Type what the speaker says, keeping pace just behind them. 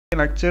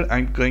lecture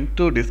I'm going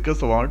to discuss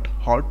about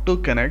how to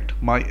connect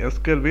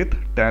MySQL with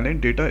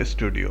Talend Data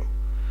Studio.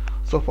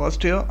 So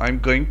first here I'm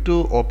going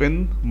to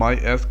open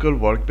MySQL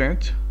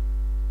workbench,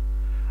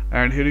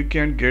 and here you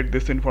can get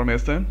this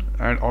information,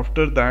 and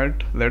after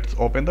that let's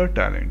open the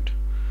Talend.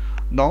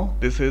 Now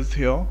this is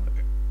here.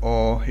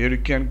 Here you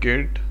can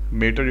get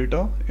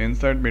metadata.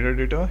 Inside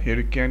metadata here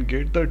you can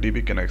get the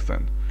DB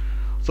connection.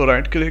 So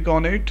right click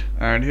on it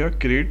and here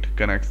create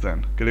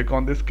connection. Click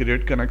on this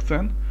create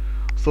connection.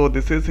 So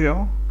this is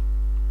here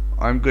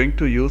I'm going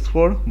to use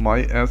for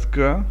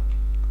MySQL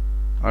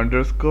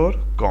underscore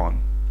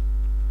con,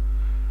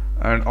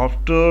 and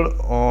after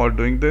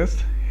doing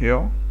this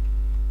here,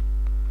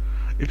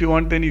 if you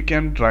want then you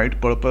can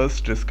write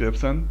purpose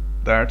description,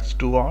 that's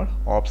 2 are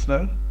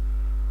optional.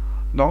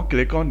 Now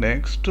click on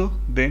next,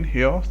 then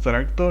here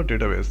select the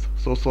database.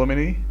 So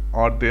many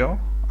are there.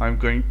 I'm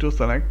going to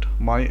select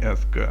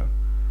MySQL.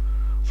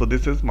 So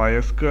this is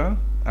MySQL,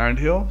 and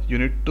here you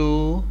need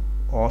to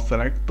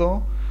select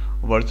the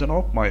version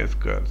of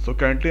MySQL. So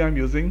currently I'm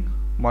using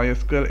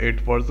MySQL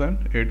 8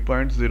 version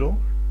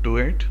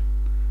 8.028,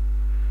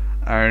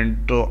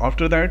 and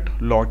after that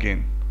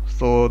login.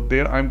 So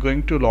there I'm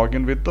going to log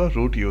in with the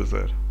root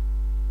user.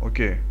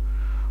 Okay,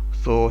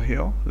 so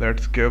here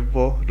let's give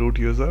root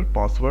user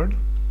password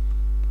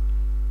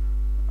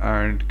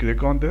and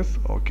click on this.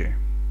 Okay,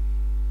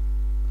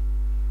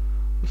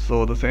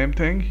 so the same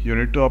thing you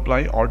need to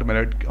apply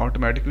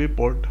automatically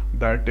port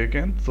that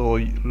taken. So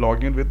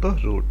log in with the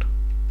root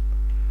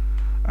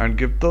and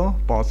give the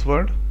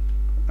password,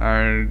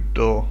 and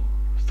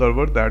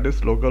server, that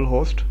is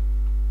localhost,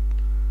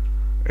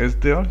 is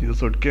there you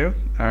should give,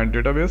 and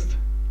database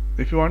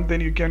if you want then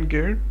you can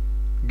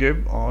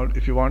give, or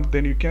if you want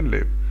then you can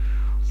leave.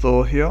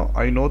 So here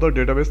I know the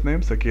database name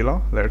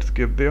Sakila, let's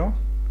give there,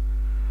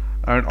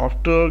 and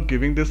after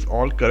giving this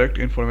all correct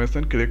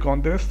information click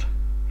on this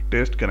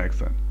test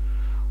connection.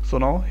 So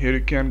now here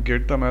you can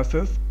get the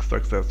message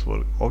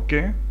successful.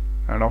 Okay,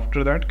 and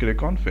after that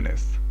click on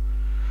finish.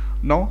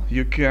 Now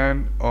you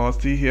can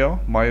see here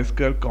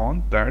MySQL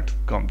con that's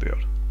come there,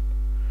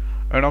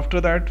 and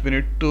after that we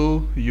need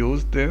to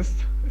use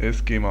this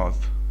schemas.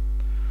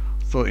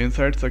 So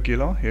inside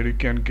Sakila here you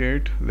can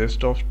get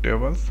list of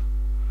tables,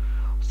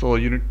 so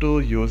you need to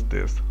use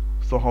this.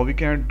 So how we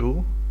can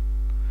do,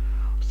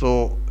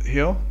 so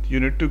here you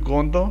need to go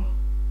on the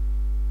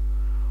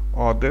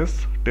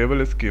this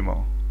table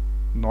schema,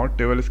 not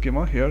table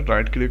schema, here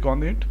right click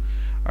on it,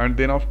 and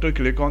then after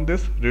click on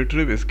this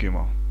retrieve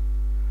schema,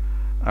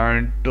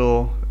 and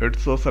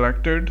it's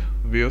selected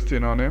view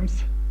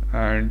synonyms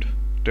and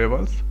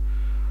tables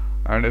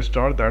and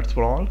star, that's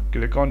for all.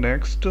 Click on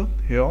next,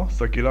 here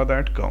Sakila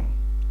that come,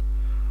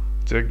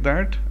 check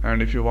that,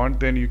 and if you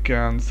want then you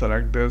can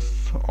select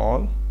this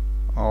all,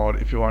 or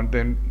if you want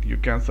then you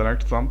can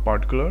select some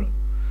particular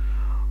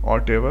or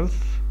tables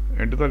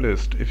into the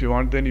list. If you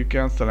want then you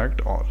can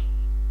select all.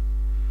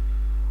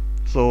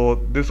 So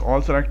this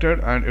all selected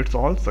and it's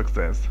all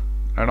success,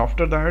 and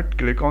after that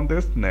click on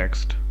this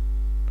next.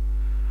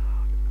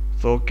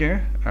 So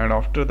okay, and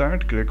after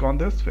that click on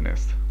this finish.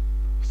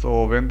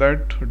 So when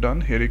that done,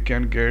 here you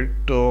can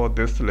get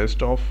this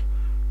list of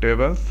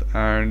tables,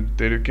 and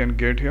there you can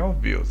get here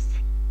views.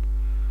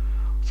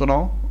 So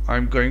now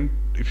I'm going,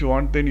 if you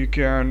want then you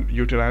can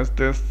utilize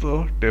this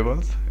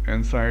tables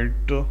inside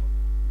the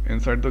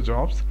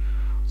jobs.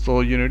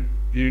 So you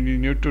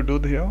need to do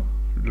here,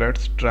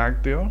 let's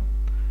drag there,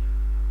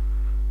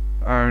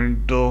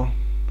 and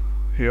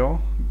here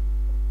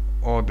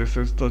this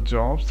is the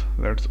jobs.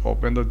 Let's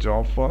open the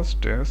job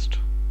first, test.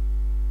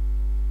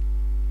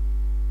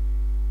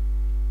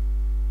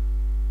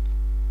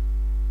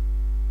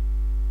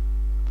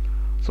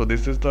 So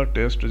this is the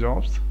test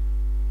jobs.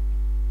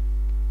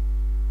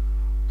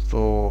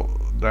 So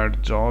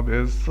that job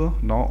is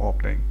now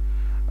opening,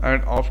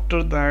 and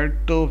after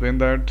that when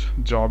that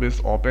job is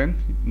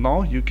open,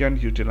 now you can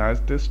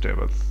utilize this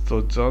tables.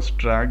 So just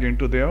drag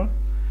into there,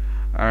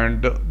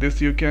 and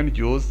this you can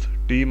use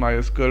T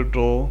MySQL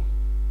row,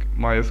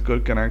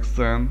 MySQL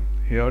connection,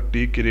 here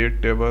T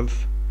create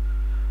tables,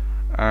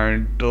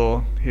 and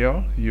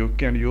here you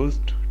can use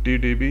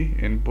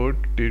TDB input,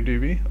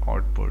 TDB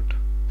output.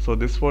 So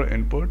this for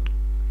input,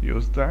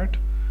 use that,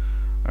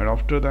 and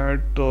after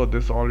that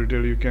this all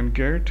detail you can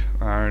get,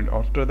 and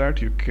after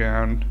that you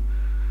can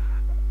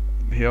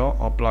here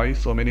apply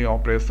so many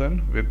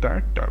operation with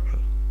that table.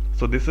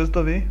 So this is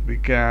the way we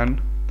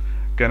can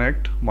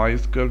connect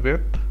MySQL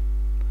with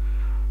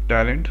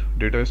Talend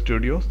Data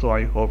Studio. So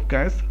I hope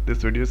guys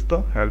this video is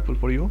helpful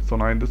for you. So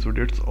now in this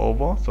video it's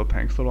over. So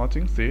thanks for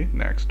watching. See you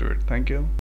next to it. Thank you.